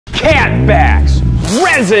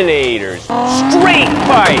resonators, straight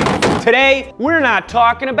pipe. Today, we're not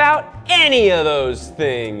talking about any of those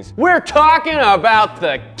things. We're talking about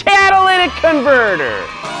the catalytic converter.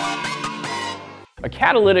 A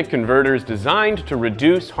catalytic converter is designed to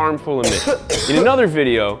reduce harmful emissions. In another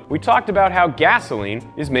video, we talked about how gasoline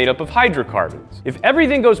is made up of hydrocarbons. If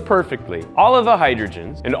everything goes perfectly, all of the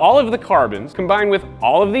hydrogens and all of the carbons combine with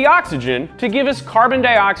all of the oxygen to give us carbon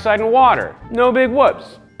dioxide and water. No big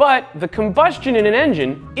whoops. But the combustion in an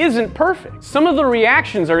engine isn't perfect. Some of the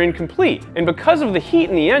reactions are incomplete, and because of the heat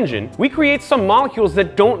in the engine, we create some molecules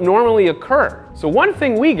that don't normally occur. So one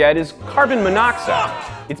thing we get is carbon monoxide.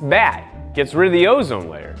 It's bad. Gets rid of the ozone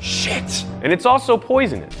layer. Shit! And it's also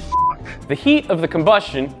poisonous. The heat of the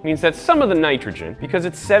combustion means that some of the nitrogen, because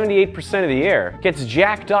it's 78% of the air, gets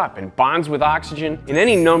jacked up and bonds with oxygen in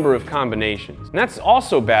any number of combinations. And that's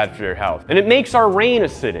also bad for your health. And it makes our rain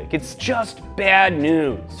acidic. It's just bad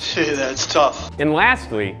news. That's tough. And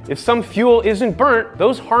lastly, if some fuel isn't burnt,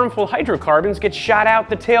 those harmful hydrocarbons get shot out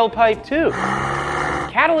the tailpipe too.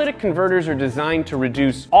 Catalytic converters are designed to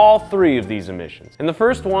reduce all three of these emissions. And the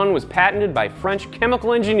first one was patented by French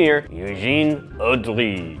chemical engineer Eugène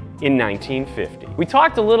Audry in 1950. We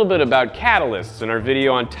talked a little bit about catalysts in our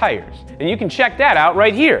video on tires, and you can check that out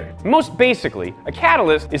right here. Most basically, a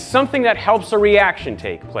catalyst is something that helps a reaction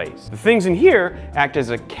take place. The things in here act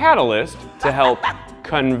as a catalyst to help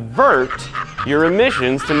convert your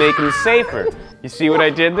emissions to make them safer. You see what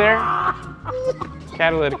I did there?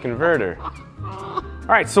 Catalytic converter.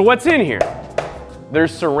 All right, so what's in here?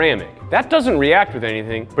 There's ceramic. That doesn't react with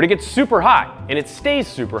anything, but it gets super hot, and it stays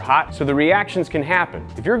super hot, so the reactions can happen.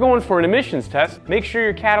 If you're going for an emissions test, make sure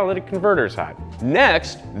your catalytic converter's hot.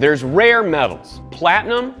 Next, there's rare metals,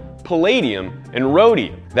 platinum, palladium, and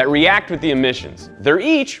rhodium, that react with the emissions. They're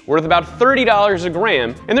each worth about $30 a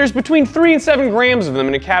gram, and there's between 3 and 7 grams of them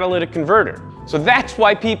in a catalytic converter. So that's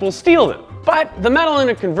why people steal them. But the metal in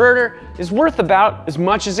a converter is worth about as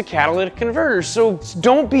much as a catalytic converter, so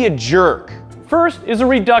don't be a jerk. First is a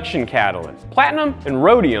reduction catalyst. Platinum and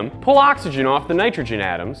rhodium pull oxygen off the nitrogen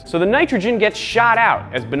atoms, so the nitrogen gets shot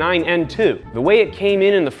out as benign N2, the way it came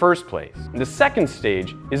in the first place. And the second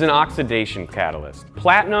stage is an oxidation catalyst.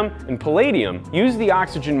 Platinum and palladium use the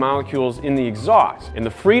oxygen molecules in the exhaust and the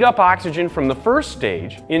freed up oxygen from the first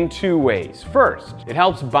stage in two ways. First, it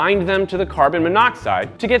helps bind them to the carbon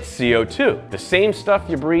monoxide to get CO2, the same stuff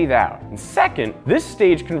you breathe out. And second, this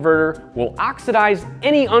stage converter will oxidize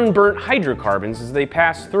any unburnt hydrocarbons as they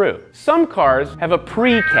pass through. Some cars have a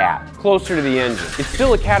pre-cap closer to the engine. It's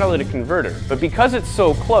still a catalytic converter, but because it's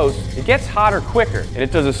so close, it gets hotter quicker, and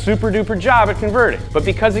it does a super duper job at converting. But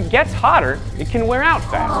because it gets hotter, it can wear out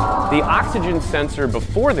faster. The oxygen sensor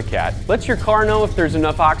before the cat lets your car know if there's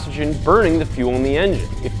enough oxygen burning the fuel in the engine.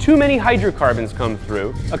 If too many hydrocarbons come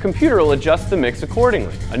through, a computer will adjust the mix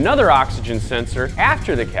accordingly. Another oxygen sensor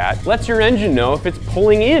after the cat lets your engine know if it's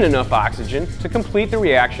pulling in enough oxygen to complete the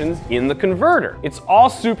reactions in the converter. It's all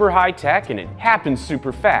super high tech and it happens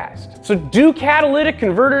super fast. So do catalytic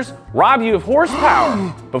converters rob you of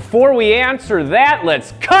horsepower? Before we answer that,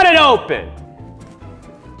 let's cut it open.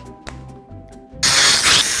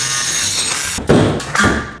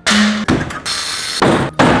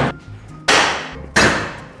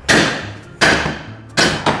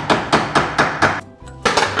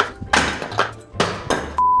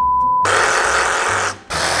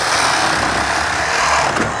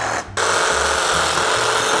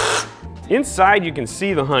 Inside you can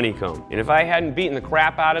see the honeycomb, and if I hadn't beaten the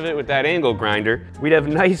crap out of it with that angle grinder, we'd have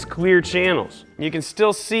nice clear channels. You can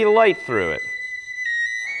still see light through it.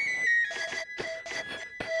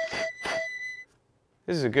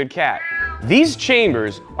 This is a good cat. These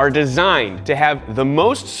chambers are designed to have the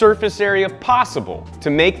most surface area possible to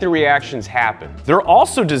make the reactions happen. They're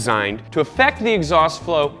also designed to affect the exhaust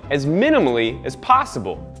flow as minimally as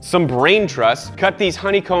possible. Some brain trusts cut these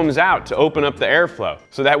honeycombs out to open up the airflow,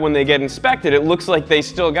 so that when they get inspected, it looks like they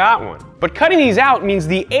still got one. But cutting these out means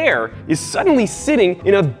the air is suddenly sitting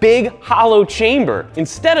in a big hollow chamber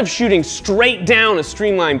instead of shooting straight down a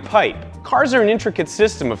streamlined pipe. Cars are an intricate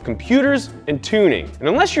system of computers and tuning, and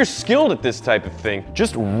unless you're skilled at this type of thing,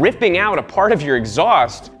 just ripping out a part of your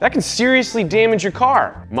exhaust, that can seriously damage your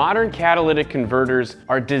car. Modern catalytic converters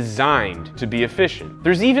are designed to be efficient.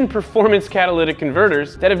 There's even performance catalytic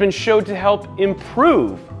converters that have been shown to help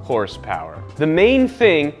improve horsepower. The main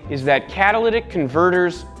thing is that catalytic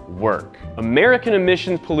converters work. American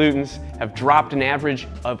emissions pollutants have dropped an average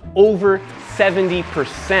of over 70%.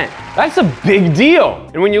 That's a big deal.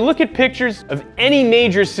 And when you look at pictures of any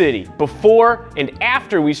major city before and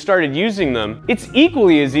after we started using them, it's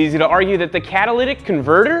equally as easy to argue that the catalytic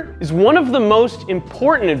converter is one of the most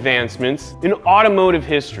important advancements in automotive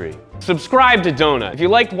history. Subscribe to Donut. If you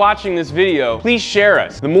liked watching this video, please share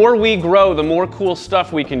us. The more we grow, the more cool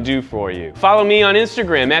stuff we can do for you. Follow me on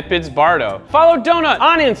Instagram @BitsBardo. Follow Donut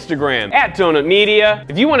on Instagram @DonutMedia.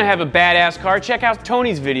 If you want to have a badass car, check out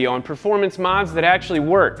Tony's video on performance mods that actually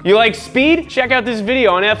work. You like speed? Check out this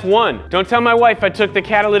video on F1. Don't tell my wife I took the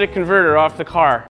catalytic converter off the car.